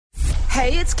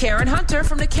Hey, it's Karen Hunter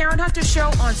from The Karen Hunter Show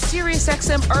on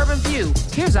SiriusXM Urban View.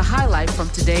 Here's a highlight from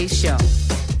today's show.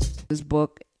 This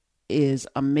book is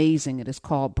amazing. It is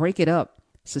called Break It Up,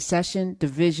 Secession,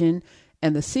 Division,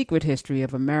 and the Secret History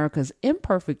of America's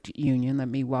Imperfect Union. Let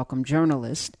me welcome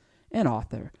journalist and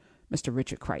author, Mr.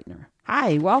 Richard Kreitner.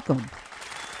 Hi, welcome.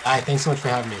 Hi, thanks so much for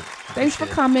having me. Thanks for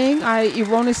coming. I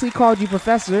erroneously called you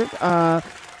professor,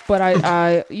 but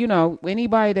I,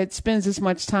 anybody that spends this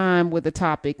much time with a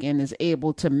topic and is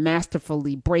able to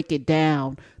masterfully break it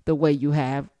down the way you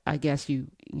have, I guess you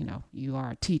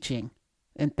are teaching,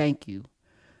 and thank you.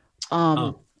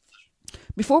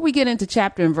 Before we get into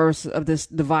chapter and verse of this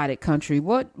divided country,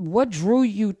 what drew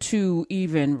you to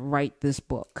even write this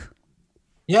book?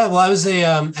 Yeah, well, I was a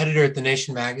editor at The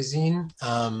Nation magazine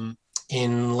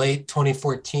in late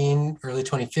 2014, early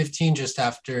 2015, just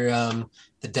after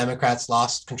the Democrats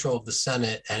lost control of the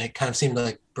Senate, and it kind of seemed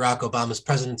like Barack Obama's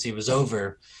presidency was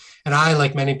over. And I,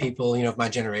 like many people, of my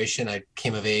generation, I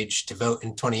came of age to vote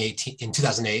in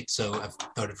 2008. So I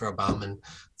voted for Obama and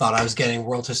thought I was getting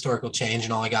world historical change,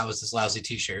 and all I got was this lousy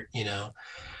T-shirt,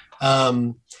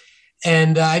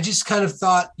 And I just kind of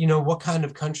thought, what kind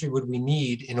of country would we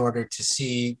need in order to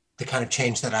see the kind of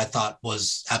change that I thought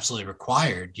was absolutely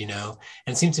required, And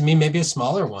it seemed to me maybe a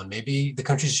smaller one. Maybe the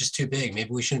country's just too big. Maybe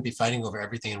we shouldn't be fighting over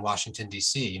everything in Washington,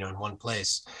 D.C., in one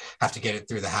place, have to get it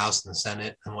through the House and the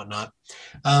Senate and whatnot.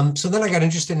 So then I got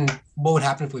interested in what would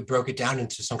happen if we broke it down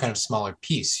into some kind of smaller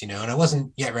piece, and I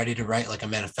wasn't yet ready to write like a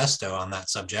manifesto on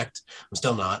that subject. I'm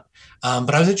still not.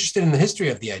 But I was interested in the history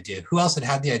of the idea. Who else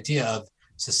had the idea of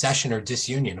secession or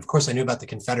disunion? Of course, I knew about the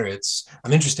Confederates.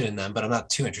 I'm interested in them, but I'm not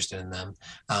too interested in them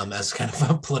as kind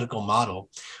of a political model.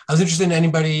 I was interested in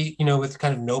anybody, with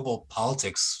kind of noble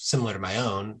politics similar to my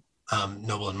own,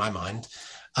 noble in my mind,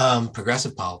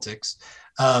 progressive politics,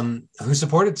 who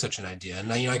supported such an idea.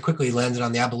 And I quickly landed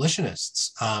on the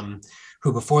abolitionists,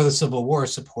 who before the Civil War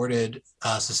supported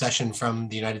secession from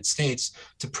the United States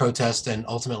to protest and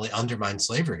ultimately undermine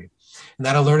slavery. And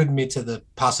that alerted me to the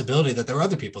possibility that there were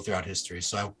other people throughout history.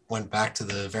 So I went back to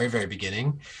the very, very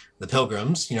beginning, the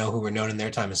Pilgrims, who were known in their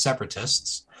time as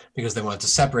separatists because they wanted to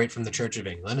separate from the Church of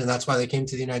England. And that's why they came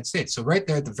to the United States. So right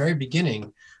there at the very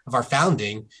beginning of our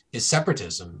founding is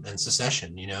separatism and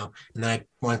secession, And then I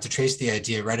wanted to trace the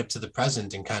idea right up to the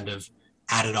present and kind of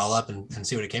add it all up and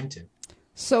see what it came to.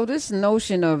 So this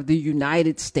notion of the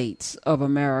United States of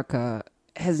America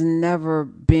has never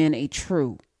been a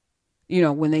true,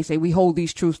 when they say we hold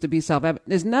these truths to be self-evident,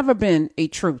 there's never been a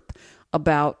truth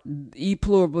about e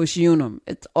pluribus unum.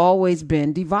 It's always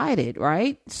been divided,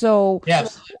 right? So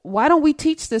why don't we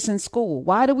teach this in school?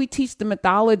 Why do we teach the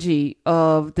mythology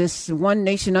of this one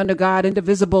nation under God,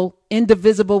 indivisible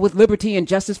with liberty and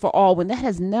justice for all, when that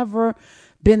has never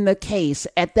been the case?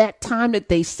 At that time that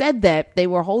they said that, they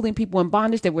were holding people in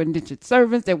bondage. They were indentured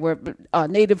servants. There were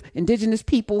native indigenous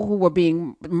people who were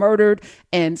being murdered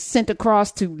and sent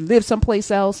across to live someplace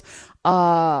else.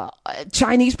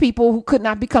 Chinese people who could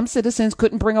not become citizens,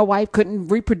 couldn't bring a wife, couldn't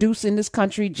reproduce in this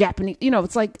country. Japanese,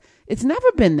 it's like, it's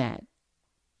never been that.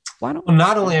 Why don't? Well,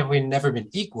 not only have we never been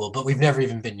equal, but we've never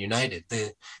even been united.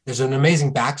 There's an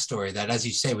amazing backstory that, as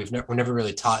you say, we're never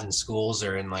really taught in schools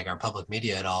or in like our public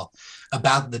media at all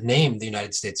about the name, the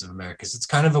United States of America. It's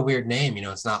kind of a weird name.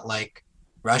 It's not like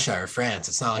Russia or France.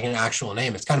 It's not like an actual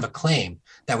name. It's kind of a claim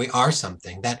that we are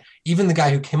something that even the guy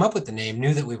who came up with the name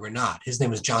knew that we were not. His name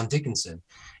was John Dickinson.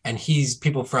 And he's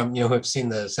people from, who have seen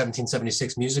the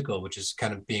 1776 musical, which is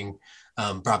kind of being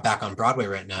brought back on Broadway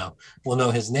right now, will know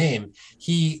his name.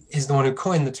 He is the one who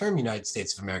coined the term United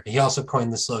States of America. He also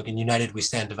coined the slogan, "United we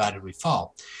stand, divided we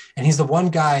fall." And he's the one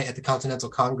guy at the Continental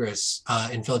Congress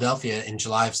in Philadelphia in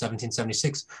July of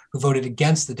 1776 who voted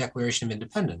against the Declaration of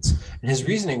Independence. And his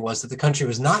reasoning was that the country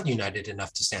was not united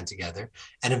enough to stand together,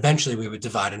 and eventually we would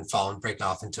divide and fall and break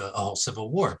off into a whole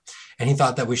civil war. And he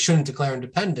thought that we shouldn't declare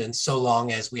independence so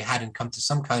long as we hadn't come to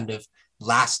some kind of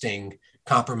lasting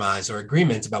compromise or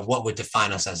agreement about what would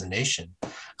define us as a nation.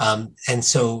 And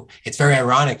so it's very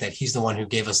ironic that he's the one who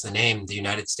gave us the name, the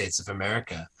United States of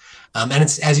America. And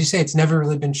it's, as you say, it's never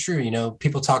really been true.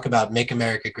 People talk about make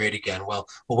America great again. Well,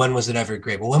 when was it ever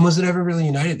great? Well, when was it ever really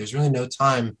united? There's really no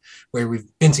time where we've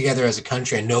been together as a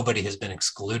country and nobody has been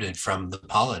excluded from the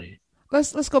polity.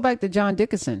 Let's go back to John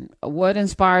Dickinson. What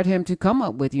inspired him to come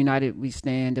up with United we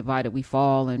stand, divided we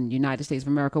fall, and United States of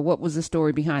America? What was the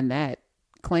story behind that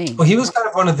claim? Well, he was kind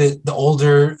of one of the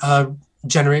older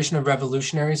generation of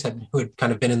revolutionaries who had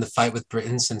kind of been in the fight with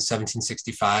Britain since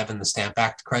 1765 and the Stamp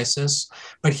Act crisis.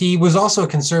 But he was also a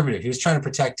conservative. He was trying to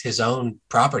protect his own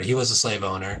property. He was a slave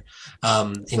owner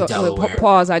in So Delaware.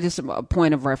 pause. I just a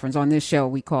point of reference on this show.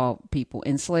 We call people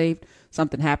enslaved.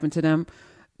 Something happened to them.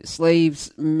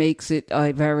 Slaves makes it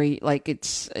a very like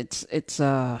it's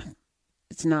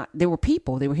not, they were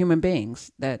people, they were human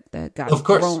beings that got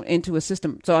thrown into a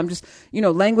system. So I'm just,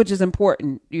 language is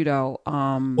important, Well,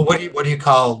 what do you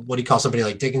call somebody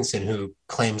like Dickinson who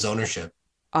claims ownership?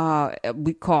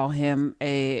 We call him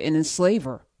an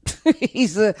enslaver.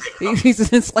 he's an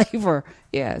enslaver.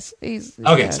 Yes.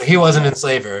 Okay. So he was an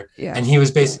enslaver, yeah. And he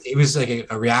was like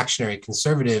a reactionary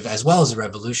conservative as well as a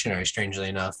revolutionary, strangely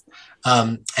enough.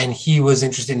 And he was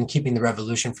interested in keeping the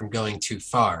revolution from going too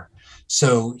far.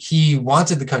 So he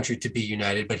wanted the country to be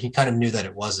united, but he kind of knew that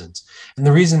it wasn't. And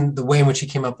the way in which he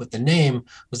came up with the name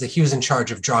was that he was in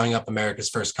charge of drawing up America's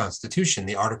first constitution,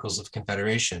 the Articles of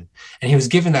Confederation. And he was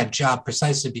given that job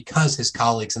precisely because his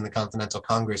colleagues in the Continental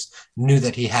Congress knew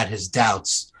that he had his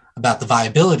doubts about the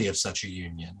viability of such a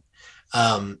union.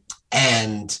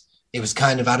 And it was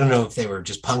kind of, I don't know if they were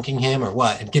just punking him or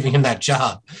what and giving him that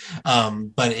job.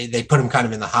 But they put him kind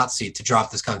of in the hot seat to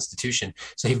drop this constitution.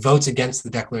 So he votes against the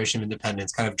Declaration of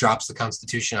Independence, kind of drops the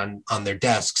constitution on their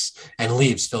desks and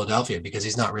leaves Philadelphia because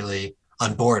he's not really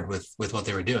on board with what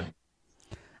they were doing.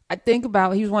 I think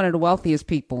about, he was one of the wealthiest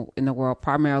people in the world,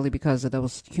 primarily because of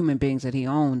those human beings that he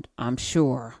owned, I'm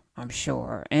sure,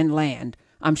 and land.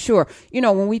 I'm sure,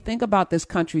 when we think about this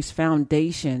country's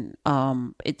foundation,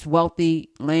 it's wealthy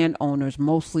landowners,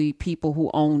 mostly people who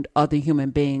owned other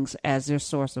human beings as their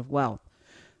source of wealth,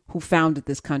 who founded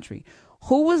this country.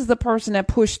 Who was the person that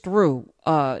pushed through?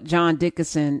 John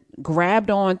Dickinson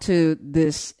grabbed onto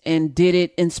this and did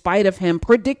it in spite of him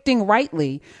predicting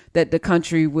rightly that the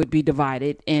country would be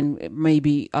divided and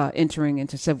maybe entering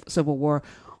into civil war.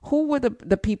 Who were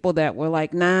the people that were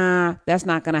like, nah, that's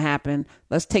not going to happen.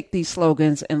 Let's take these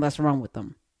slogans and let's run with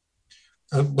them?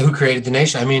 Who created the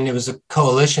nation? I mean, it was a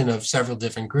coalition of several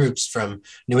different groups, from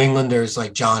New Englanders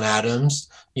like John Adams,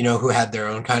 who had their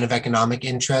own kind of economic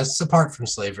interests apart from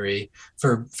slavery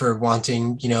for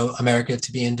wanting, America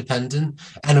to be independent.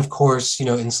 And of course,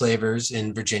 enslavers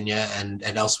in Virginia and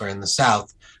elsewhere in the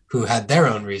South who had their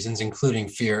own reasons, including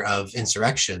fear of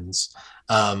insurrections,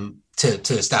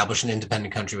 to establish an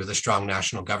independent country with a strong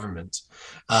national government.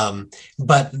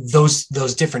 But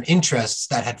those different interests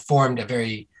that had formed a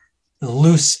very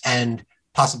loose and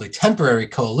possibly temporary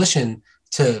coalition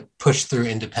to push through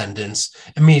independence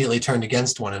immediately turned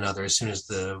against one another as soon as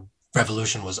the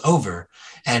revolution was over.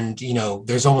 And,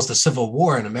 there's almost a civil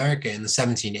war in America in the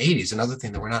 1780s, another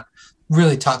thing that we're not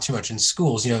really taught too much in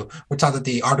schools. We're taught that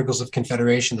the Articles of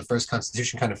Confederation, the first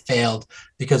constitution, kind of failed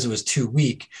because it was too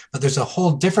weak. But there's a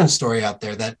whole different story out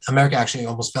there that America actually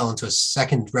almost fell into a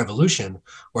second revolution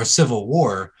or civil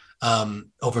war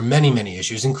over many, many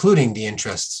issues, including the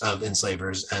interests of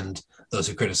enslavers and those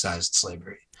who criticized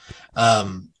slavery.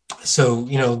 So,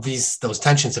 those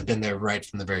tensions have been there right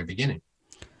from the very beginning.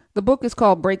 The book is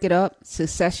called Break It Up: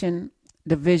 Secession,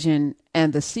 Division,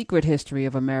 and the Secret History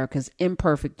of America's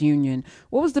Imperfect Union.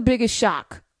 What was the biggest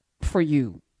shock for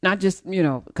you? Not just,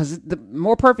 because the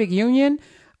more perfect union,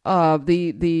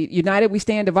 the united we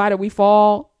stand, divided we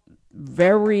fall,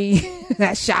 very,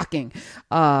 that's shocking.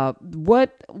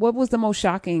 What was the most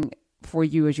shocking for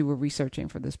you as you were researching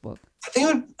for this book? I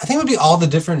think it would be all the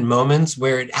different moments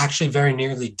where it actually very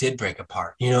nearly did break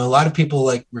apart. A lot of people,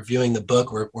 like reviewing the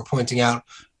book, were pointing out,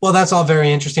 well, that's all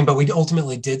very interesting, but we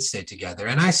ultimately did stay together.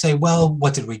 And I say, well,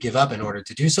 what did we give up in order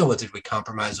to do so? What did we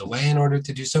compromise away in order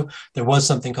to do so? There was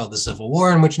something called the Civil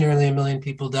War in which nearly 1 million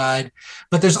people died.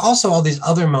 But there's also all these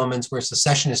other moments where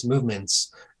secessionist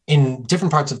movements in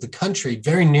different parts of the country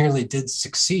very nearly did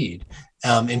succeed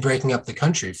in breaking up the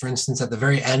country. For instance, at the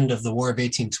very end of the War of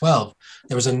 1812,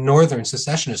 there was a northern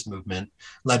secessionist movement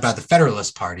led by the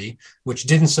Federalist Party, which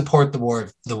didn't support the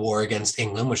war against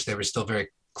England, which they were still very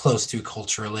close to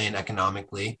culturally and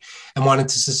economically, and wanted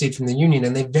to secede from the Union.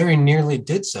 And they very nearly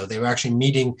did so. They were actually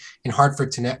meeting in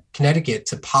Hartford, Connecticut,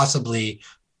 to possibly,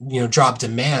 drop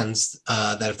demands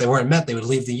that if they weren't met, they would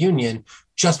leave the Union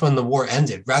just when the war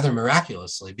ended, rather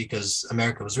miraculously, because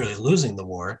America was really losing the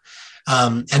war.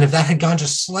 And if that had gone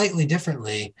just slightly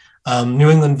differently, New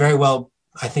England very well,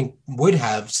 I think, would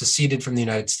have seceded from the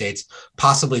United States,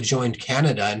 possibly joined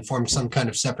Canada and formed some kind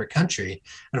of separate country.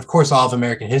 And of course, all of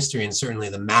American history and certainly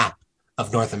the map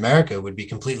of North America would be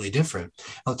completely different.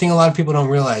 I think a lot of people don't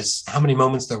realize how many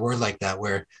moments there were like that,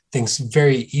 where things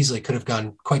very easily could have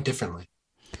gone quite differently.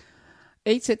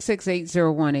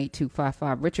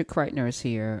 866-801-8255. Richard Kreitner is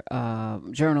here,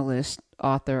 journalist,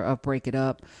 author of Break It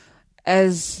Up.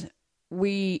 As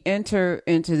we enter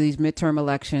into these midterm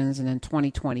elections, and in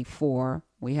 2024,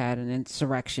 we had an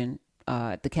insurrection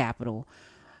at the Capitol.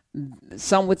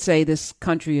 Some would say this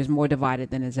country is more divided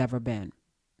than it's ever been.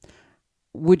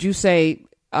 Would you say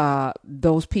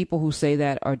those people who say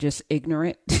that are just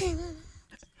ignorant?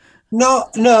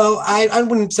 No, I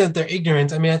wouldn't say that they're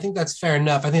ignorant. I mean, I think that's fair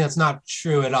enough. I think that's not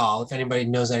true at all. If anybody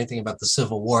knows anything about the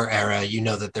Civil War era, you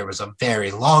know that there was a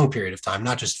very long period of time,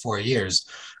 not just 4 years,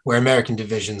 where American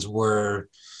divisions were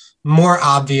more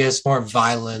obvious, more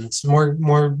violent, more,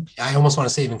 I almost want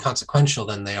to say even consequential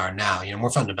than they are now,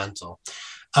 more fundamental.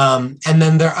 And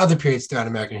then there are other periods throughout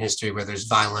American history where there's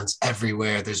violence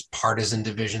everywhere. There's partisan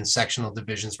divisions, sectional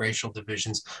divisions, racial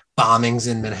divisions, bombings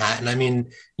in Manhattan. I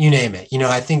mean, you name it.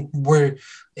 I think we're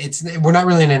not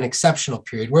really in an exceptional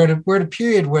period. We're at a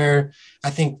period where I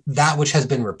think that which has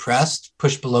been repressed,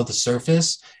 pushed below the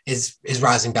surface, is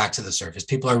rising back to the surface.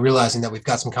 People are realizing that we've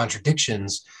got some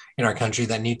contradictions in our country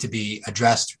that need to be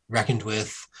addressed, reckoned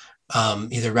with,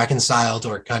 either reconciled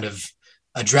or kind of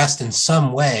addressed in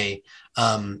some way.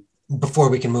 Before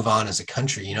we can move on as a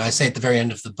country. I say at the very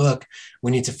end of the book, we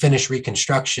need to finish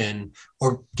Reconstruction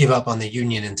or give up on the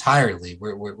Union entirely.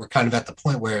 We're kind of at the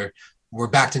point where we're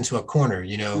backed into a corner. Are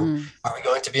we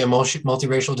going to be a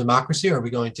multiracial democracy, or are we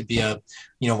going to be a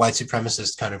white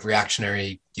supremacist kind of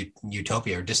reactionary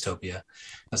utopia or dystopia,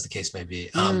 as the case may be?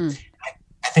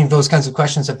 I think those kinds of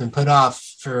questions have been put off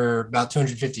for about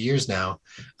 250 years now.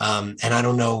 And I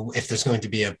don't know if there's going to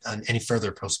be any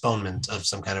further postponement of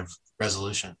some kind of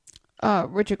resolution.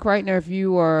 Richard Kreitner, if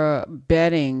you are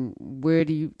betting, where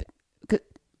do you,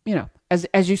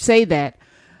 as you say that,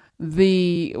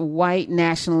 the white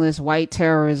nationalist, white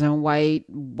terrorism,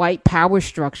 white power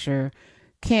structure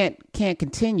can't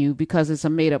continue because it's a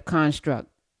made up construct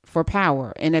for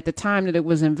power. And at the time that it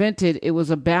was invented, it was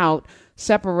about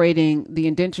separating the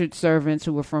indentured servants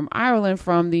who were from Ireland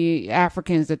from the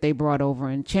Africans that they brought over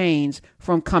in chains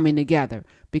from coming together,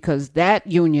 because that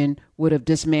union would have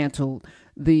dismantled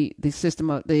the system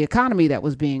of the economy that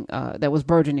was being that was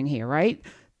burgeoning here. Right.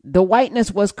 The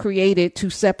whiteness was created to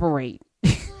separate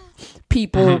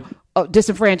people,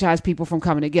 disenfranchised people from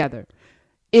coming together.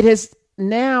 It has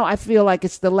now, I feel like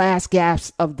it's the last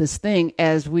gasp of this thing,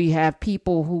 as we have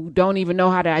people who don't even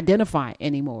know how to identify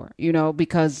anymore,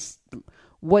 because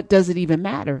what does it even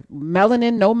matter?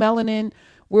 Melanin, no melanin.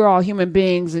 We're all human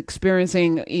beings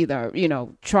experiencing either,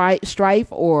 strife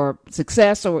or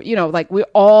success, or, we're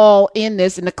all in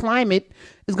this, and the climate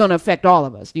is going to affect all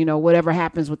of us. Whatever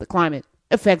happens with the climate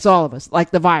affects all of us,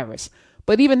 like the virus.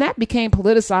 But even that became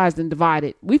politicized and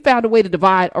divided. We found a way to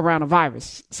divide around a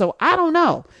virus. So I don't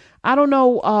know.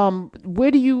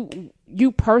 Where do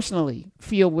you personally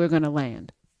feel we're going to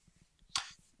land?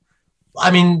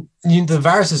 I mean, the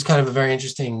virus is kind of a very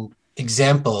interesting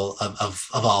example of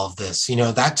all of this.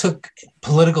 That took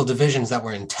political divisions that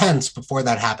were intense before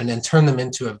that happened and turned them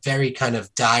into a very kind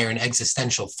of dire and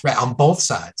existential threat on both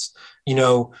sides.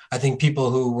 I think people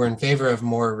who were in favor of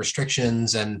more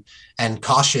restrictions and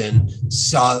caution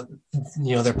saw,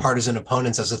 their partisan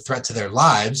opponents as a threat to their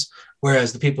lives,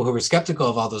 whereas the people who were skeptical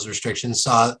of all those restrictions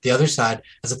saw the other side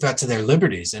as a threat to their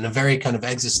liberties in a very kind of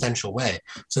existential way.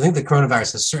 So I think the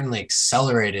coronavirus has certainly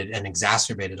accelerated and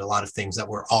exacerbated a lot of things that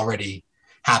were already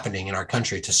happening in our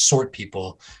country to sort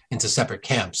people into separate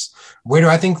camps. Where do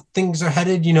I think things are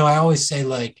headed? I always say,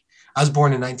 I was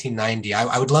born in 1990.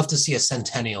 I would love to see a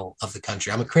centennial of the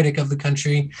country. I'm a critic of the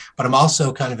country, but I'm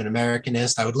also kind of an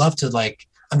Americanist. I would love to,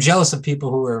 I'm jealous of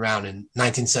people who were around in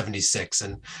 1976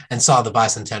 and saw the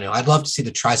bicentennial. I'd love to see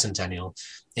the tricentennial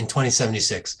in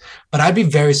 2076, but I'd be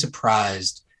very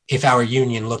surprised if our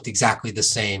union looked exactly the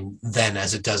same then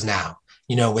as it does now.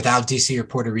 Without DC or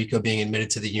Puerto Rico being admitted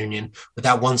to the union,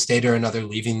 without one state or another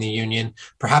leaving the union,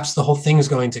 perhaps the whole thing is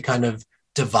going to kind of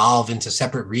devolve into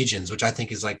separate regions, which I think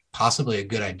is possibly a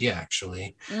good idea,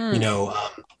 actually. On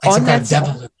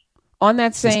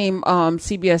that same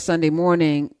CBS Sunday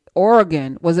Morning,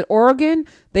 Oregon, was it Oregon?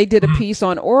 They did a piece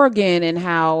on Oregon and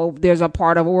how there's a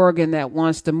part of Oregon that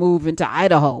wants to move into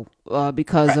Idaho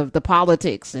because of the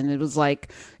politics. And it was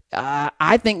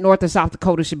I think North and South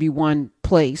Dakota should be one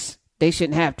place. They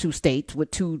shouldn't have two states with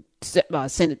two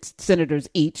senators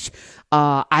each.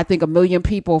 I think 1 million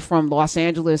people from Los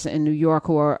Angeles and New York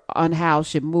who are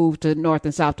unhoused should move to North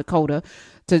and South Dakota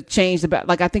to change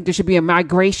like I think there should be a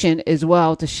migration as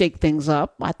well to shake things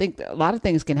up. I think a lot of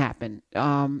things can happen. Yeah,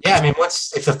 I mean,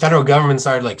 if the federal government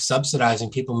started like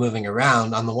subsidizing people moving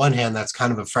around, on the one hand, that's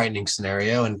kind of a frightening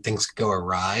scenario and things could go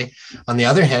awry. On the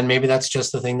other hand, maybe that's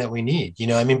just the thing that we need,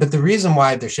 I mean, but the reason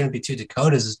why there shouldn't be two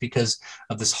Dakotas is because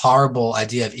of this horrible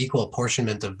idea of equal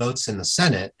apportionment of votes in the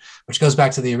Senate, which goes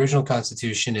back to the original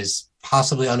Constitution, is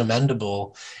possibly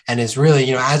unamendable and is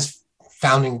really, as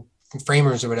founding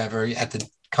framers or whatever at the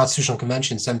Constitutional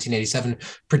Convention 1787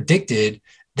 predicted,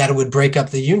 that it would break up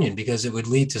the Union because it would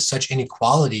lead to such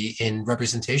inequality in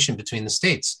representation between the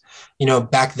states.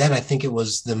 Back then, I think it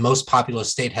was the most populous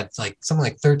state had like something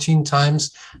like 13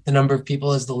 times the number of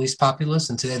people as the least populous.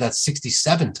 And today that's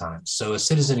 67 times. So a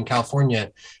citizen in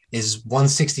California is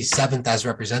 167th as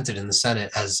represented in the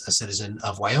Senate as a citizen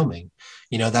of Wyoming.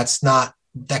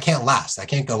 That can't last. That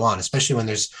can't go on, especially when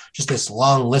there's just this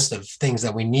long list of things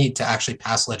that we need to actually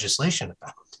pass legislation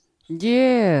about.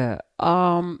 Yeah.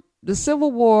 The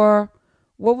Civil War,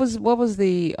 what was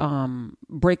the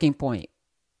breaking point?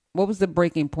 What was the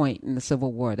breaking point in the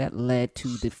Civil War that led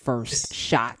to the first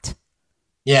shot?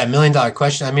 Yeah, $1 million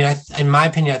question. I mean, in my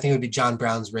opinion, I think it would be John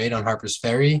Brown's raid on Harper's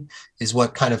Ferry is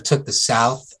what kind of took the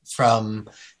South from,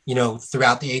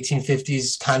 throughout the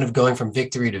 1850s, kind of going from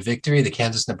victory to victory. The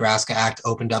Kansas-Nebraska Act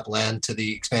opened up land to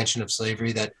the expansion of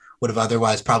slavery that would have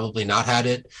otherwise probably not had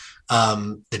it.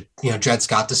 The Dred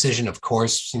Scott decision, of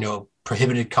course,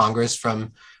 prohibited Congress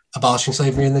from abolishing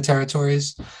slavery in the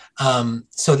territories.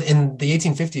 So in the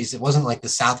 1850s, it wasn't like the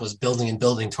South was building and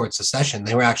building towards secession.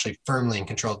 They were actually firmly in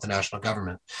control of the national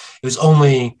government. It was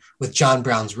only with John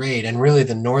Brown's raid and really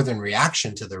the Northern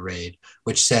reaction to the raid,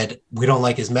 which said, we don't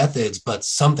like his methods, but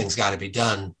something's got to be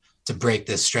done to break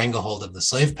this stranglehold of the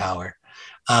slave power.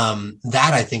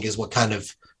 That, I think, is what kind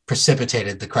of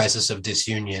precipitated the crisis of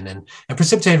disunion and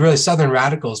precipitated really Southern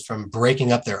radicals from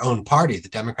breaking up their own party, the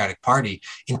Democratic Party,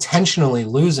 intentionally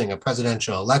losing a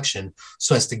presidential election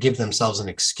so as to give themselves an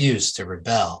excuse to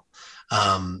rebel.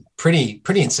 Pretty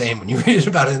insane when you read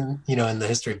about it, in the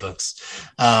history books.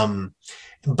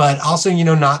 But also,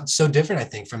 not so different, I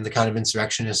think, from the kind of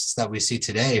insurrectionists that we see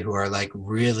today who are like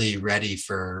really ready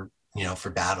for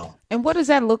battle. And what does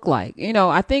that look like?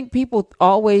 I think people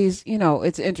always,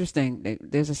 it's interesting.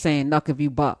 There's a saying, "Nuck if you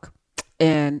buck,"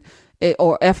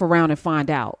 or F around and find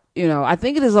out. I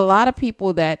think it is a lot of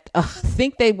people that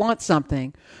think they want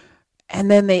something and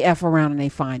then they F around and they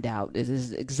find out it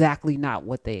is exactly not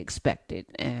what they expected.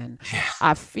 And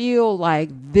I feel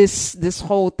like this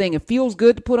whole thing, it feels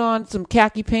good to put on some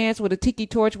khaki pants with a tiki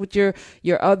torch with your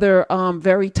other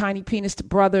very tiny penis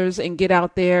brothers and get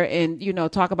out there and,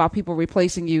 talk about people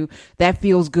replacing you. That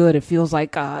feels good. It feels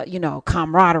like,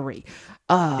 camaraderie.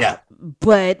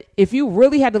 But if you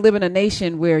really had to live in a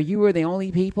nation where you were the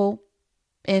only people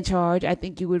in charge, I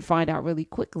think you would find out really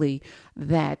quickly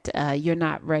that you're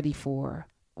not ready for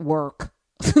work,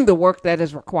 the work that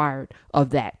is required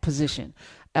of that position.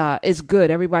 It's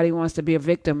good. Everybody wants to be a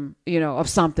victim, of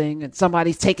something, and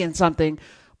somebody's taking something.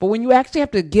 But when you actually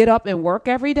have to get up and work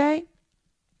every day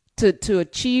to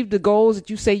achieve the goals that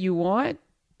you say you want,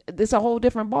 it's a whole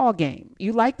different ball game.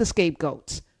 You like the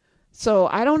scapegoats. So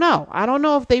I don't know. I don't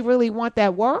know if they really want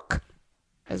that work,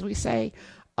 as we say.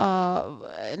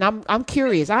 And I'm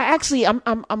curious.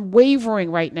 I'm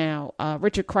wavering right now.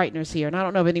 Richard Kreitner's here, and I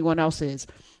don't know if anyone else is.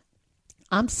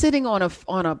 I'm sitting on a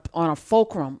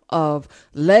fulcrum of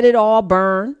let it all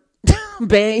burn,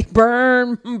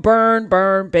 burn,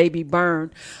 baby,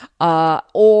 burn,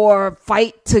 or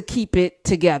fight to keep it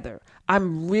together. I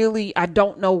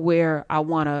don't know where I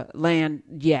want to land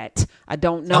yet. I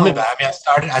don't know. Tell me about it.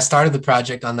 I mean, I started the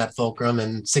project on that fulcrum,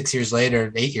 and 8 years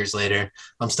later,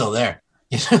 I'm still there.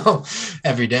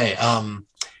 Every day. I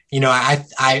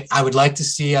would like to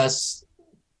see us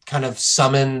kind of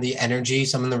summon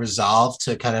the resolve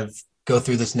to kind of go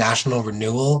through this national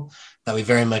renewal that we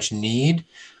very much need.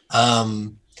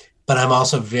 But I'm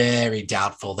also very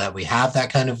doubtful that we have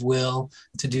that kind of will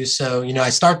to do so. I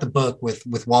start the book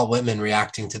with Walt Whitman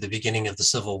reacting to the beginning of the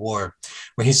Civil War,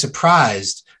 where he's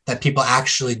surprised that people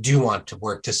actually do want to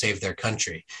work to save their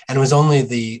country. And it was only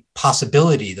the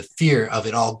possibility, the fear of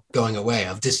it all going away,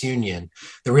 of disunion,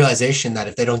 the realization that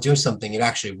if they don't do something, it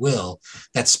actually will,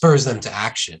 that spurs them to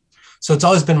action. So it's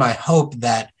always been my hope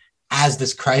that as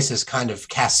this crisis kind of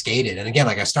cascaded, and again,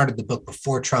 like I started the book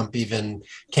before Trump even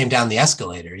came down the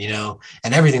escalator,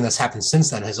 and everything that's happened since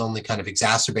then has only kind of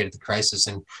exacerbated the crisis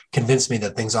and convinced me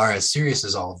that things are as serious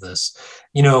as all of this.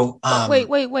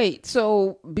 Wait.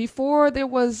 So before there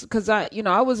was, because I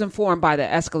was informed by the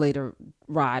escalator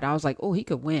ride. I was like, oh, he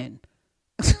could win.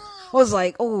 I was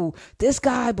like, oh, this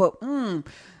guy, but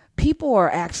people are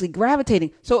actually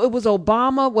gravitating. So it was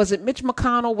Obama, was it Mitch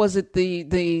McConnell, was it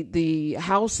the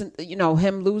House,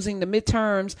 him losing the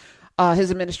midterms,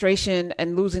 his administration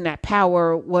and losing that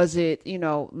power? Was it,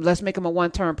 let's make him a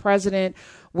one-term president,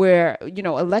 where,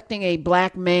 electing a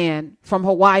black man from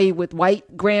Hawaii with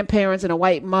white grandparents and a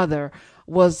white mother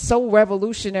was so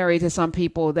revolutionary to some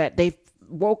people that they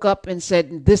woke up and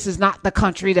said, this is not the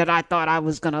country that I thought I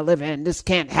was going to live in. This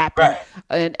can't happen.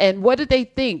 Right. And what did they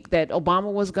think? That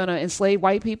Obama was going to enslave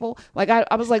white people? Like,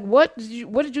 I was like, what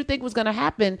did you think was going to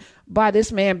happen by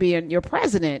this man being your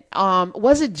president?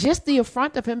 Was it just the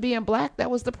affront of him being black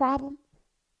that was the problem?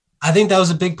 I think that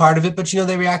was a big part of it, but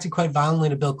they reacted quite violently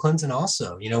to Bill Clinton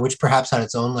also, which perhaps had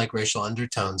its own like racial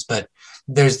undertones. But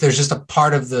there's just a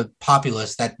part of the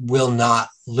populace that will not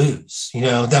lose,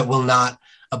 that will not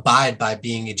abide by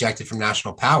being ejected from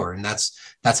national power. And that's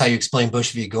how you explain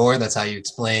Bush v. Gore. That's how you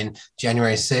explain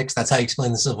January 6th. That's how you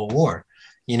explain the Civil War.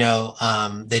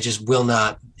 They just will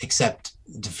not accept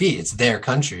defeat. It's their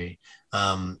country,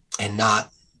 and not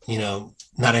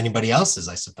anybody else's,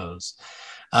 I suppose.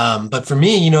 But for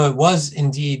me, it was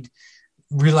indeed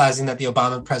realizing that the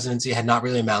Obama presidency had not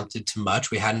really amounted to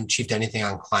much. We hadn't achieved anything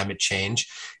on climate change.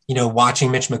 Watching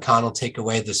Mitch McConnell take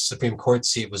away the Supreme Court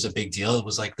seat was a big deal. It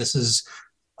was like, this is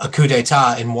a coup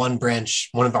d'etat in one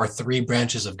of our three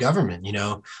branches of government.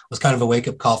 Was kind of a wake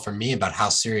up call for me about how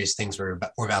serious things were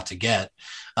about to get.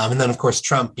 And then, of course,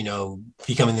 Trump,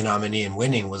 becoming the nominee and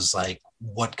winning was like,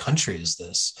 what country is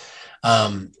this?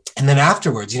 And then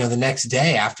afterwards, the next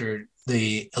day after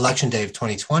the election day of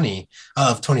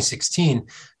 2016,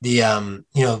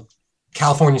 the,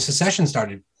 California secession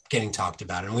started getting talked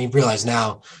about. And we realize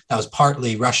now that was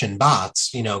partly Russian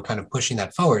bots, kind of pushing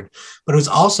that forward. But it was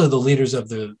also the leaders of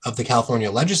the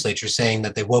California legislature saying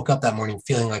that they woke up that morning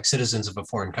feeling like citizens of a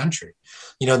foreign country.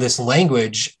 This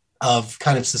language of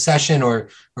kind of secession or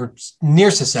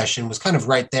near secession was kind of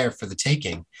right there for the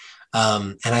taking.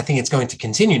 And I think it's going to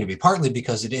continue to be, partly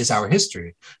because it is our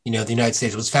history. The United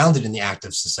States was founded in the act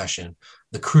of secession.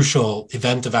 The crucial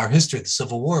event of our history, the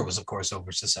Civil War, was, of course,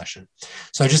 over secession.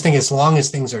 So I just think as long as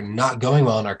things are not going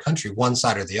well in our country, one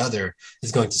side or the other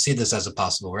is going to see this as a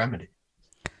possible remedy.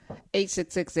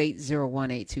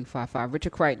 866-801-8255.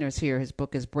 Richard Kreitner is here. His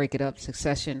book is Break It Up,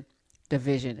 Secession,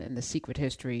 Division, and the Secret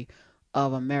History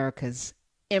of America's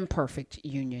Imperfect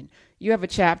Union. You have a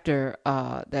chapter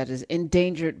that is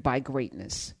Endangered by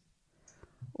Greatness.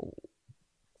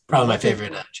 Probably my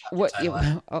favorite chapter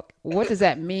title. What does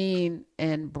that mean?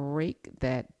 And break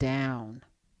that down.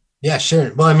 Yeah,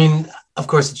 sure. Well, I mean, of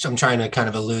course, I'm trying to kind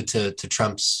of allude to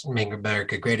Trump's Make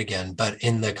America Great Again. But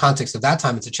in the context of that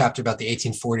time, it's a chapter about the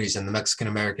 1840s and the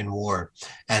Mexican-American War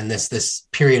and this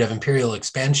period of imperial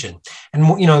expansion. And,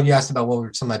 you asked about what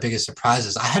were some of my biggest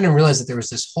surprises. I hadn't realized that there was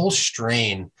this whole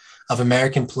strain of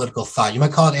American political thought. You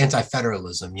might call it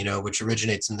anti-federalism, which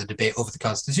originates in the debate over the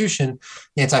Constitution.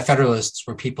 The anti-federalists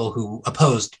were people who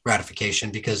opposed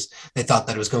ratification because they thought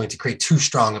that it was going to create too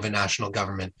strong of a national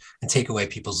government and take away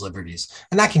people's liberties.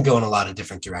 And that can go in a lot of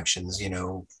different directions,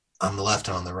 on the left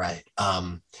and on the right,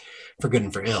 for good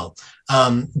and for ill.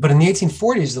 But in the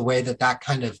 1840s, the way that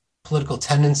kind of political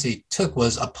tendency took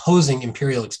was opposing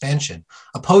imperial expansion,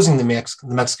 opposing the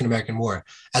Mexican-American War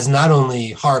as not only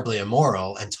horribly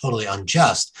immoral and totally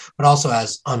unjust, but also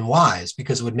as unwise,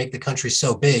 because it would make the country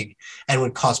so big and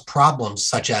would cause problems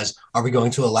such as, are we going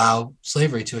to allow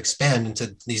slavery to expand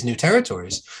into these new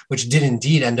territories, which did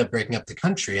indeed end up breaking up the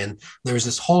country. And there was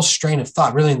this whole strain of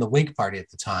thought, really in the Whig Party at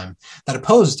the time, that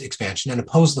opposed expansion and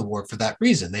opposed the war for that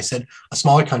reason. They said a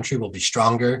smaller country will be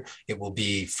stronger, it will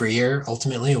be freer,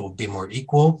 ultimately, it will be more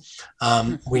equal.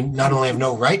 We not only have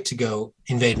no right to go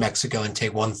invade Mexico and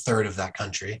take 1/3 of that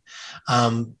country,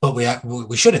 but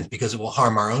we shouldn't, because it will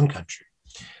harm our own country.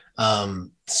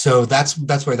 So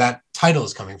that's where that title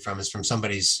is coming from, is from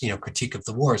somebody's critique of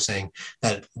the war, saying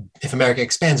that if America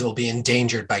expands, it will be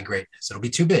endangered by greatness. It'll be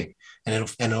too big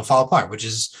and it'll fall apart, which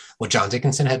is what John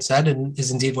Dickinson had said, and is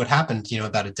indeed what happened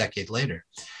about a decade later.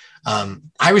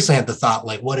 I recently had the thought,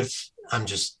 like, what if, I'm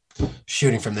just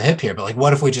shooting from the hip here, but like,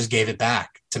 what if we just gave it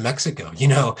back to Mexico?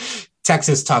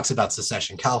 Texas talks about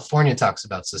secession, California talks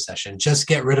about secession. Just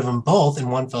get rid of them both in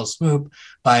one fell swoop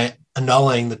by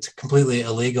annulling the completely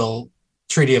illegal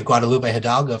Treaty of Guadalupe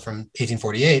Hidalgo from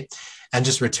 1848 and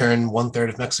just return 1/3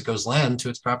 of Mexico's land to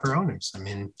its proper owners. I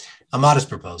mean, a modest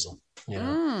proposal.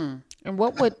 And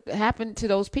what would happen to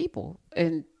those people?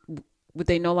 And would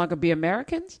they no longer be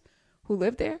Americans who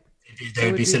live there? They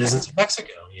would be citizens of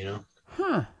Mexico,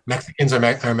 Huh. Mexicans are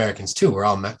Americans too. We're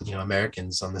all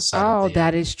Americans on this side of Oh, the.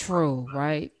 that is true,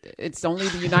 right? It's only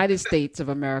the United States of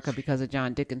America because of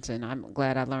John Dickinson. I'm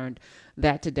glad I learned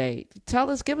that today.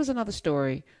 Give us another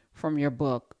story from your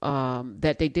book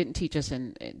that they didn't teach us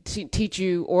teach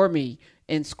you or me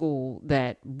in school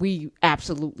that we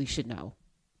absolutely should know.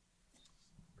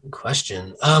 Good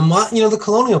question. Well, the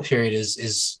colonial period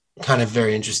is kind of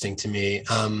very interesting to me.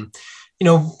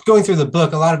 Going through the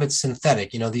book, a lot of it's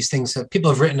synthetic. These things that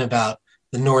people have written about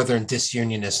the Northern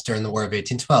disunionists during the War of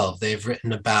 1812. They've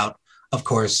written about, of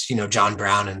course, John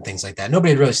Brown and things like that.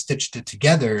 Nobody had really stitched it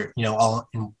together, all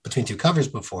in between two covers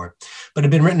before, but it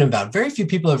had been written about. Very few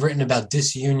people have written about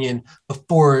disunion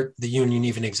before the Union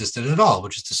even existed at all,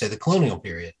 which is to say the colonial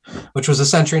period, which was a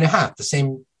century and a half, the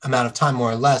same amount of time,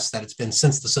 more or less, that it's been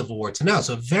since the Civil War to now.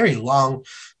 So a very long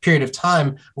period of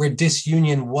time where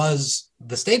disunion was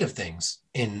the state of things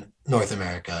in North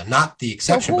America, not the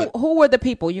exception. So who were the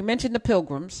people? You mentioned the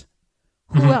Pilgrims.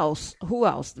 Who else? Who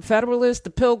else? The Federalists, the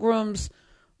Pilgrims,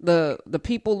 the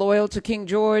people loyal to King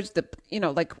George.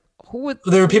 Who would?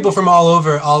 There were people from all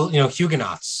over.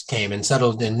 Huguenots came and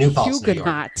settled in New Paltz,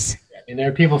 Huguenots. New York. And there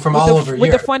are people from all over with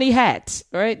Europe. The funny hats,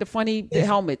 right? The funny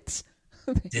helmets.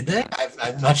 Did they?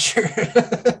 I'm not sure.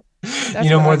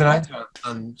 More than I do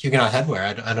on Huguenot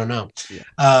headwear. I don't know. Yeah.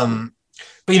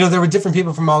 But there were different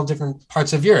people from all different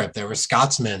parts of Europe. There were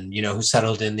Scotsmen, who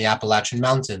settled in the Appalachian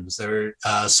Mountains. There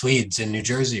were Swedes in New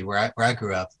Jersey, where I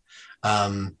grew up.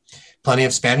 Plenty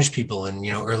of Spanish people in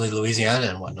early Louisiana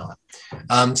and whatnot.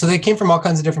 So they came from all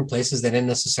kinds of different places. They didn't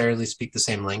necessarily speak the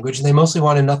same language, and they mostly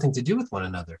wanted nothing to do with one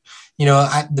another.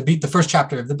 The first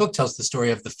chapter of the book tells the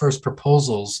story of the first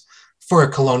proposals for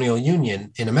a colonial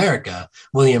union in America.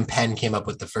 William Penn came up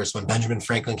with the first one. Benjamin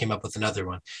Franklin came up with another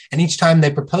one. And each time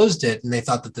they proposed it, and they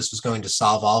thought that this was going to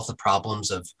solve all of the problems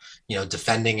of,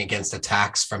 defending against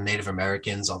attacks from Native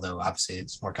Americans, although obviously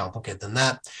it's more complicated than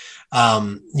that,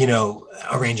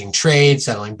 arranging trade,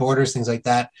 settling borders, things like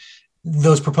that.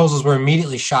 Those proposals were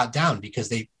immediately shot down because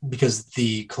the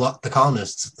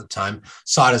colonists at the time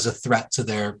saw it as a threat to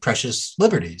their precious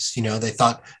liberties. They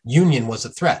thought union was a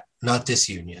threat, not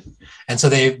disunion. And so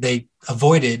they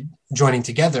avoided joining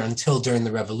together until during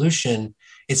the Revolution,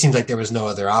 it seems like there was no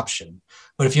other option.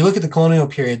 But if you look at the colonial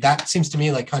period, that seems to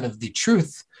me like kind of the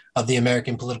truth of the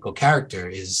American political character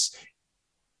is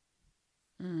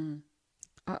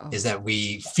that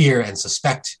we fear and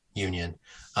suspect union.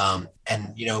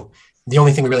 The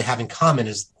only thing we really have in common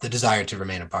is the desire to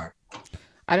remain apart.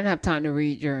 I didn't have time to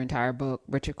read your entire book,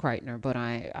 Richard Kreitner, but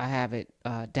I have it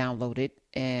downloaded,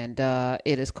 and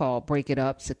it is called Break It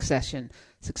Up, Succession,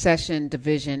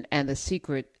 Division, and the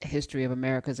Secret History of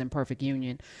America's Imperfect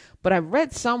Union. But I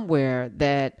read somewhere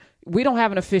that we don't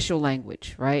have an official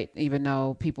language, right? Even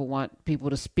though people want people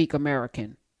to speak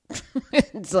American.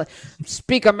 It's like,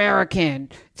 speak American,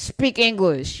 speak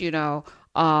English,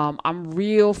 I'm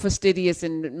real fastidious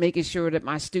in making sure that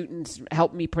my students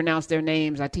help me pronounce their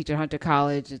names. I teach at Hunter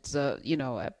College. It's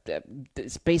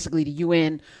it's basically the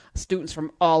UN, students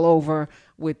from all over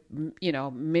with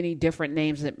many different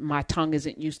names that my tongue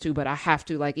isn't used to, but I have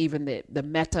to, like, even the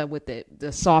meta with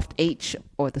the soft H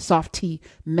or the soft T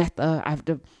meta. I have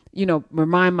to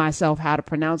remind myself how to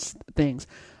pronounce things.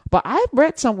 But I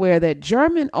read somewhere that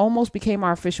German almost became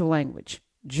our official language.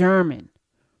 German.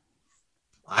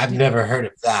 I've never heard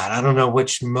of that. I don't know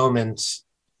which moment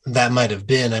that might have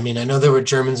been. I mean, I know there were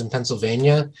Germans in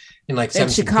Pennsylvania in like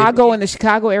Chicago. In the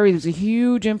Chicago area, there's a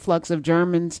huge influx of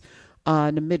Germans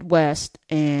in the Midwest,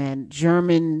 and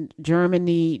German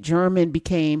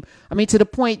became, to the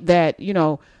point that,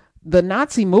 the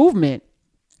Nazi movement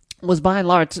was by and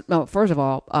large, first of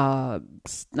all,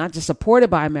 not just supported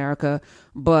by America,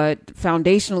 but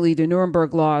foundationally, the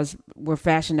Nuremberg laws were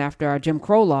fashioned after our Jim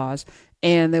Crow laws.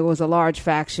 And there was a large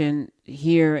faction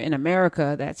here in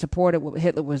America that supported what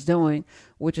Hitler was doing,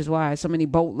 which is why so many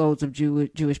boatloads of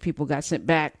Jewish people got sent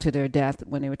back to their death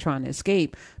when they were trying to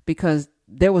escape, because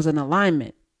there was an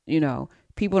alignment.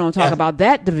 People don't talk about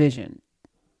that division.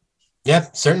 Yeah,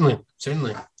 certainly.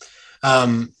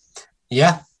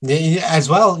 As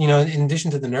well, in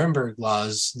addition to the Nuremberg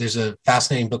laws, there's a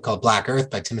fascinating book called Black Earth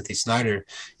by Timothy Snyder, in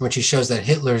which he shows that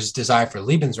Hitler's desire for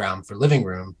Lebensraum, for living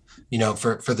room,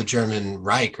 for the German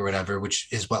Reich or whatever, which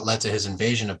is what led to his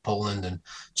invasion of Poland and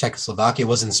Czechoslovakia,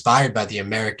 was inspired by the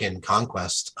American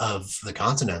conquest of the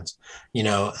continent.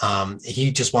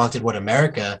 He just wanted what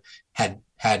America had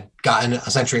gotten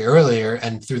a century earlier,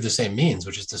 and through the same means,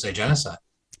 which is to say genocide.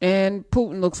 And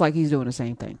Putin looks like he's doing the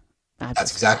same thing.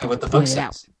 That's exactly what the book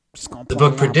says. The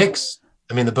book predicts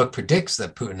I mean, the book predicts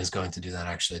that Putin is going to do that.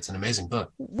 Actually, it's an amazing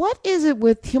book. What is it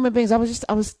with human beings? I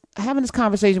was having this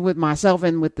conversation with myself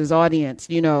and with this audience.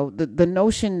 You know, the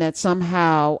notion that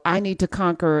somehow I need to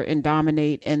conquer and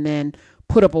dominate, and then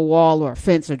put up a wall or a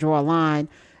fence or draw a line.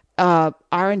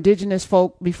 Our indigenous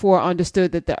folk before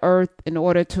understood that the earth, in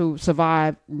order to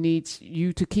survive, needs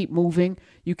you to keep moving.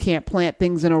 You can't plant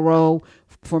things in a row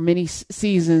for many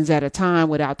seasons at a time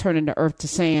without turning the earth to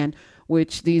sand,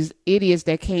 which these idiots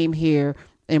that came here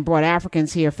and brought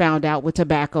Africans here found out with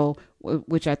tobacco,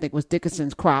 which I think was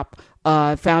Dickinson's crop,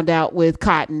 found out with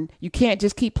cotton. You can't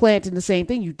just keep planting the same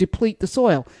thing. You deplete the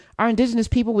soil. Our indigenous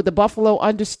people with the buffalo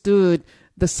understood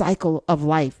the cycle of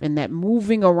life, and that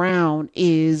moving around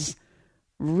is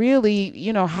really,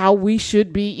 you know, how we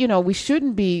should be. You know, we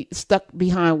shouldn't be stuck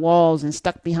behind walls and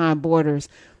stuck behind borders,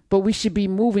 but we should be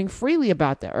moving freely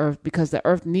about the earth, because the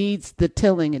earth needs the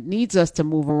tilling. It needs us to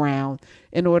move around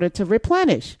in order to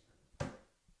replenish.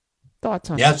 Thoughts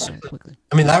on Yeah, that quickly?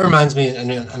 I mean, that reminds me,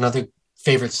 another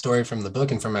favorite story from the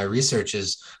book and from my research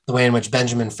is the way in which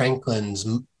Benjamin Franklin's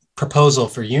proposal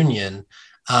for union,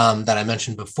 that I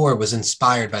mentioned before, was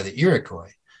inspired by the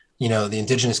Iroquois, you know, the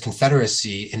indigenous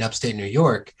confederacy in upstate New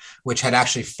York, which had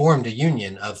actually formed a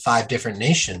union of 5 different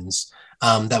nations,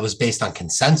 that was based on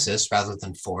consensus rather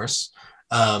than force.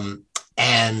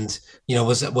 And, you know,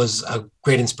 was a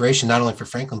great inspiration, not only for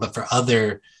Franklin, but for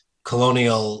other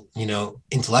colonial, you know,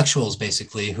 intellectuals,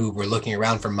 basically, who were looking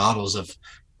around for models of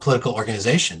political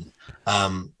organization.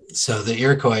 So the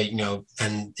Iroquois, you know,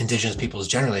 and indigenous peoples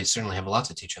generally certainly have a lot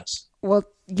to teach us. Well,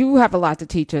 you have a lot to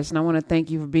teach us, and I want to thank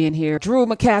you for being here. Drew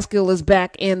McCaskill is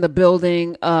back in the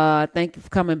building. Thank you for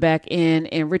coming back in.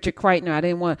 And Richard Kreitner,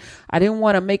 I didn't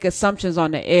want to make assumptions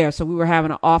on the air, so we were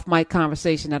having an off mic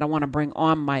conversation that I want to bring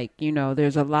on mic. You know,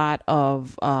 there's a lot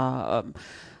of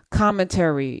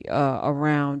commentary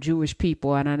around Jewish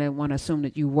people, and I didn't want to assume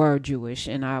that you were Jewish.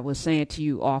 And I was saying to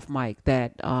you off mic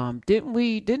that didn't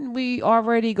we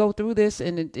already go through this,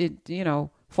 and it you know,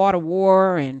 fought a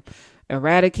war and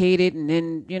eradicated, and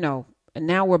then, you know, and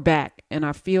now we're back. And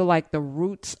I feel like the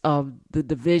roots of the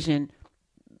division,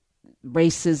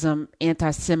 racism,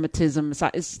 anti-Semitism,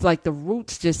 it's like the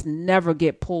roots just never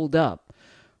get pulled up.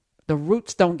 The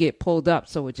roots don't get pulled up,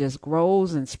 so it just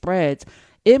grows and spreads.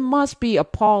 It must be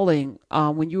appalling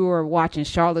when you were watching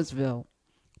Charlottesville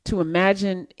to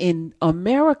imagine in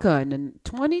America in the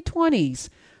 2020s,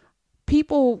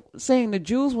 people saying the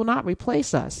Jews will not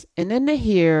replace us. And then they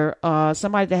hear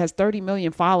somebody that has 30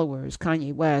 million followers,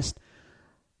 Kanye West,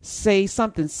 say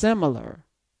something similar,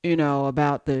 you know,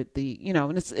 about the you know,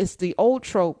 and it's the old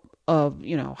trope of,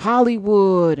 you know,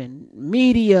 Hollywood and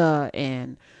media,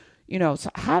 and, you know, so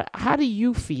how do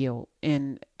you feel,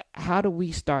 and how do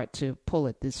we start to pull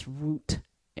at this root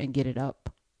and get it up?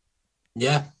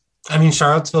 Yeah. I mean,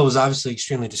 Charlottesville was obviously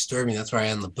extremely disturbing. That's where I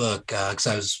end the book, because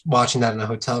I was watching that in a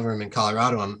hotel room in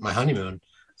Colorado on my honeymoon,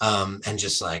 and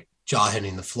just like jaw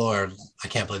hitting the floor. I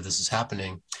can't believe this is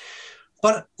happening.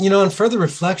 But, you know, on further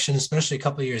reflection, especially a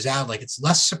couple of years out, like, it's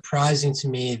less surprising to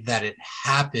me that it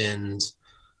happened,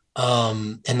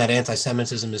 and that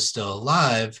anti-Semitism is still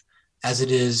alive, as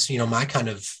it is, you know,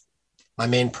 my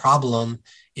main problem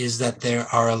is that there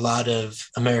are a lot of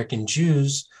American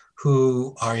Jews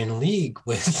who are in league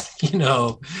with, you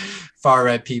know, far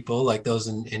right people like those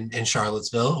in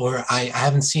Charlottesville, or I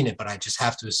haven't seen it, but I just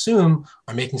have to assume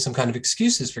are making some kind of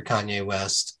excuses for Kanye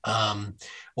West,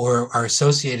 or are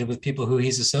associated with people who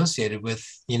he's associated with,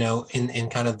 you know, in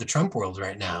kind of the Trump world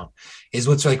right now, is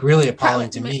what's like really appalling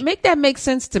to me. Make that make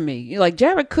sense to me. Like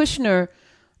Jared Kushner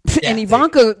and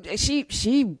Ivanka, she,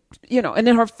 you know, and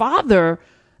then her father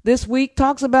this week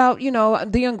talks about, you know,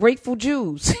 the ungrateful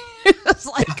Jews. It's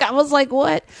like, I was like,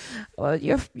 what?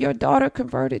 Your daughter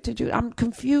converted to Jew. I'm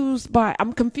confused by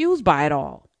it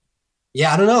all.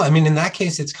 Yeah, I don't know. I mean, in that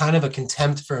case, it's kind of a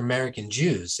contempt for American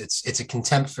Jews. It's a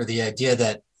contempt for the idea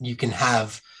that you can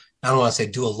have, I don't want to say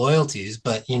dual loyalties,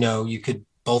 but, you know, you could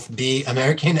both be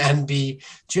American and be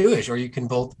Jewish, or you can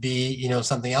both be, you know,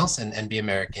 something else and be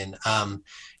American.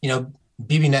 You know,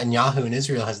 Bibi Netanyahu in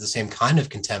Israel has the same kind of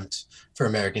contempt for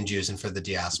American Jews and for the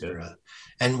diaspora. Yeah.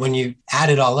 And when you add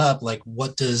it all up, like,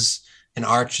 what does an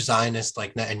arch Zionist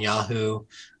like Netanyahu,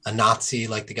 a Nazi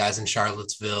like the guys in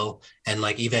Charlottesville, and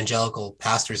like evangelical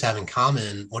pastors have in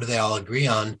common? What do they all agree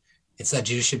on? It's that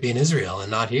Jews should be in Israel and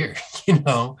not here, you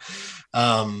know?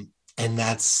 And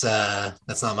that's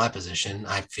not my position.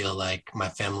 I feel like my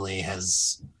family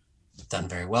has done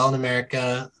very well in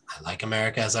America. I like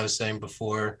America, as I was saying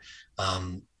before.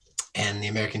 And the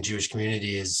American Jewish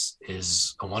community is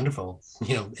a wonderful,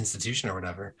 you know, institution or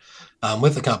whatever,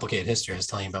 with a complicated history. I was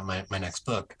telling you about my next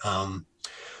book.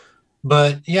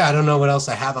 But yeah, I don't know what else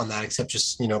I have on that except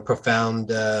just,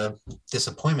 profound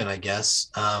disappointment, I guess.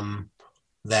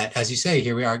 That, as you say,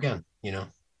 here we are again.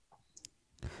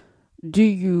 Do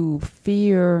you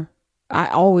fear? I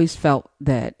always felt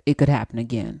that it could happen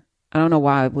again. I don't know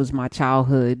why it was my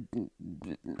childhood.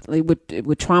 It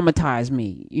would traumatize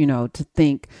me, to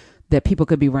think that people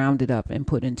could be rounded up and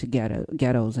put into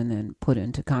ghettos and then put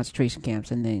into concentration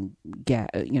camps and then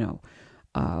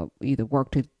either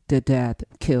worked to death,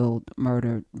 killed,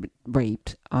 murdered,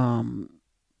 raped,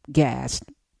 gassed,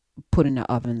 put in the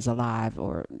ovens alive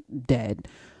or dead.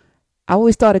 I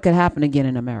always thought it could happen again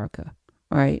in America,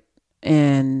 right?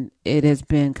 And it has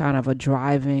been kind of a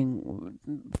driving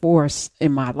force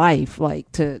in my life,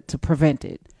 like to prevent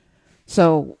it.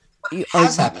 So, It are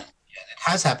has you? happened. It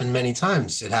has happened many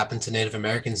times. It happened to Native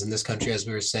Americans in this country, as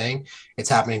we were saying. It's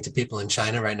happening to people in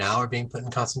China right now, are being put in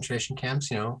concentration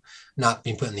camps, not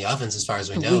being put in the ovens as far as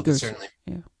we The know, but Uyghurs, certainly,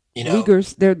 yeah, you know,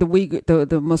 Uyghurs. They're the Uyghur,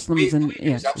 the Muslims, the and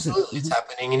yeah. Uyghurs, absolutely. It's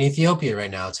happening in Ethiopia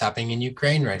right now. It's happening in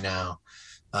Ukraine right now.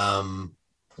 Um,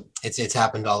 it's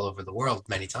happened all over the world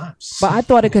many times. But I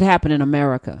thought it could happen in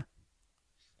America.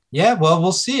 Yeah, well,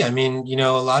 we'll see. I mean,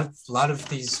 a lot of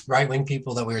these right-wing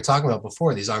people that we were talking about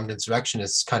before, these armed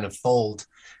insurrectionists, kind of fold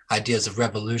ideas of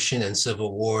revolution and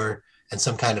civil war and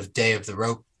some kind of day of the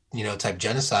rope, type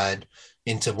genocide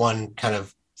into one kind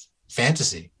of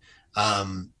fantasy.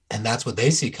 And that's what they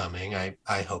see coming.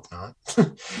 I hope not.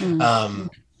 Mm.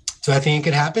 um, so I think it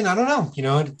could happen. I don't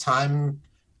know. At a time,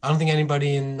 I don't think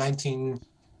anybody in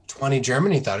 1920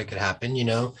 Germany thought it could happen.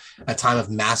 A time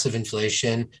of massive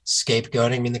inflation,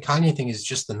 scapegoating. I mean, the Kanye thing is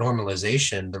just the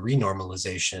normalization, the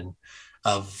renormalization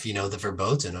of, the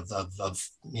verboten of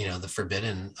the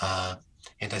forbidden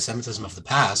anti-Semitism of the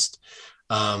past.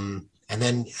 And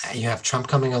then you have Trump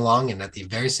coming along, and at the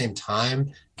very same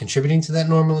time contributing to that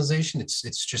normalization.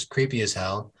 It's just creepy as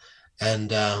hell,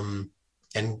 and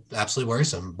absolutely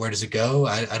worrisome. Where does it go?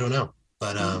 I don't know,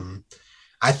 but Mm.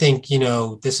 I think,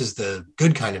 this is the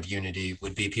good kind of unity,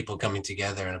 would be people coming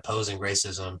together and opposing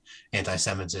racism,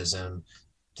 anti-Semitism,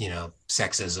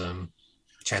 sexism,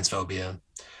 transphobia,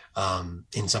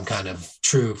 in some kind of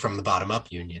true from the bottom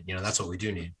up union. That's what we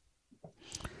do need.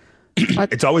 I,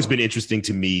 It's always been interesting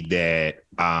to me that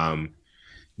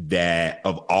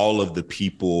of all of the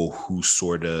people who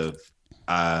sort of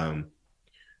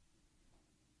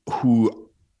who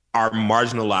are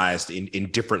marginalized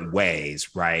in different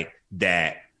ways, right?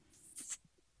 That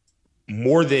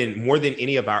more than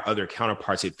any of our other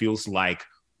counterparts, it feels like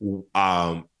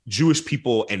Jewish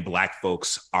people and Black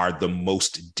folks are the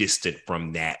most distant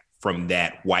from that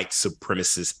white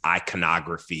supremacist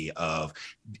iconography of,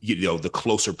 the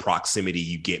closer proximity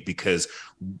you get, because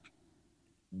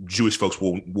Jewish folks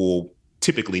will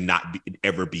typically not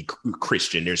ever be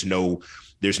Christian. There's no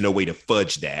way to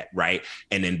fudge that, right?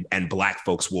 And Black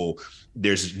folks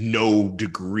there's no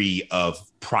degree of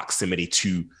proximity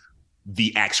to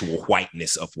the actual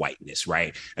whiteness of whiteness,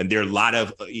 right? And there are a lot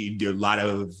of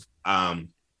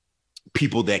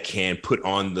people that can put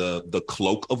on the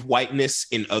cloak of whiteness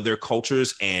in other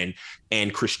cultures and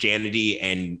Christianity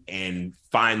and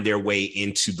find their way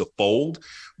into the fold,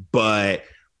 but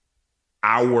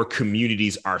our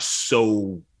communities are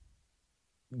so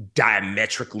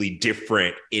diametrically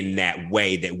different in that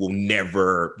way that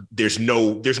there's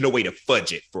no way to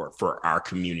fudge it for our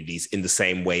communities in the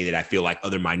same way that I feel like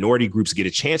other minority groups get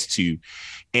a chance to.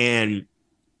 And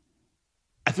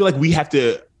I feel like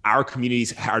our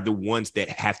communities are the ones that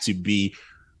have to be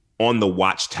on the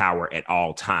watchtower at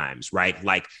all times, right?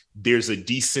 Like there's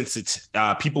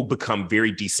people become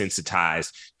very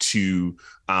desensitized to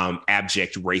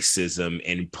abject racism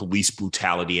and police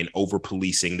brutality and over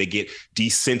policing. They get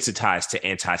desensitized to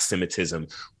anti-Semitism,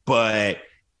 but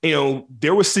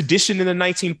there was sedition in the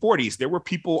 1940s. There were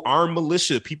armed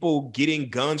militia, people getting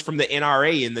guns from the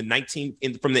NRA in the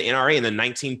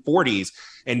 1940s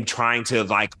and trying to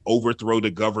like overthrow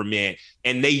the government.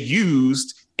 And they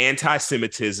used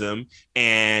anti-Semitism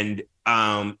and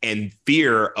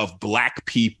fear of Black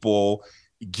people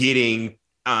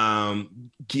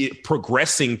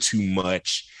progressing too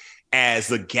much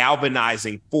as a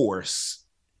galvanizing force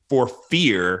for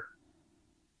fear,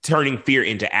 turning fear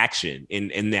into action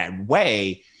in that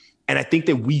way. And I think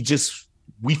that we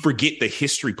forget the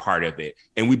history part of it,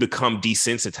 and we become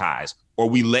desensitized, or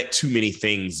we let too many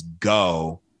things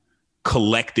go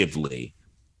collectively.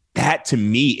 That to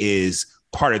me is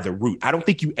part of the root. I don't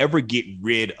think you ever get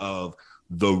rid of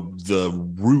the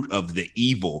root of the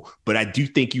evil, but I do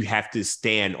think you have to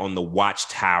stand on the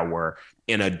watchtower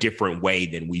in a different way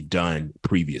than we've done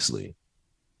previously.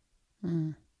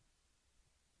 Mm.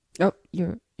 Oh,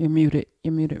 you're You're muted,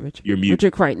 Richard. You're muted.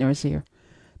 Richard Kreitner is here.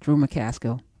 Drew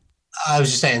McCaskill. I was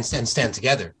just saying, and stand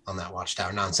together on that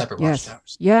watchtower, non-separate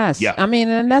watchtowers. Yes. Yeah. I mean,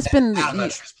 and that's been I'm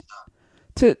not sure it's been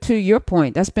done. to your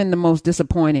point. That's been the most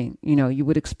disappointing. You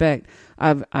would expect.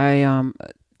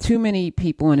 Too many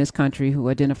people in this country who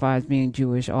identify as being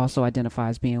Jewish also identify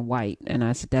as being white, and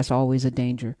I said that's always a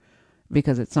danger,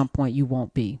 because at some point you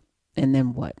won't be, and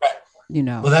then what? Right.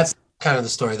 Well, that's kind of the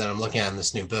story that I'm looking at in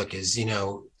this new book. Is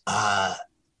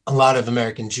a lot of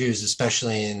American Jews,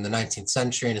 especially in the 19th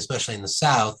century and especially in the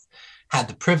South, had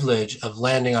the privilege of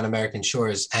landing on American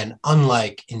shores, and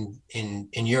unlike in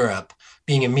Europe,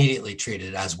 being immediately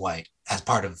treated as white, as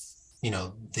part of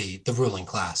the ruling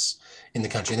class in the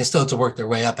country. And they still had to work their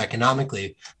way up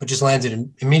economically, but just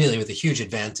landed immediately with a huge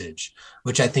advantage,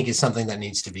 which I think is something that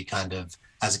needs to be kind of,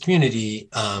 as a community,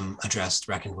 addressed,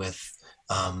 reckoned with,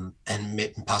 and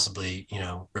possibly,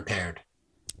 repaired.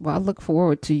 Well, I look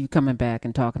forward to you coming back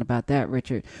and talking about that,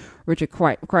 Richard. Richard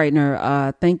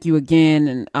Kreitner, thank you again,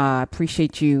 and I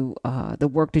appreciate you, the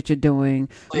work that you're doing.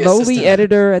 Lowly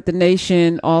editor at The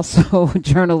Nation, also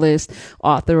journalist,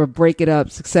 author of Break It Up,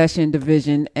 Succession,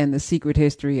 Division, and the Secret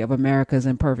History of America's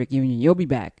Imperfect Union. You'll be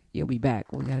back. We got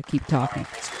to keep talking.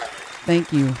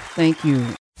 Thank you.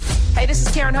 Hey, this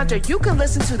is Karen Hunter. You can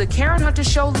listen to The Karen Hunter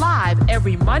Show live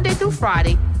every Monday through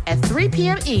Friday at 3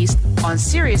 p.m. East on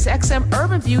SiriusXM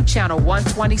Urban View Channel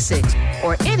 126,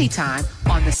 or anytime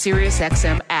on the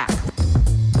SiriusXM app.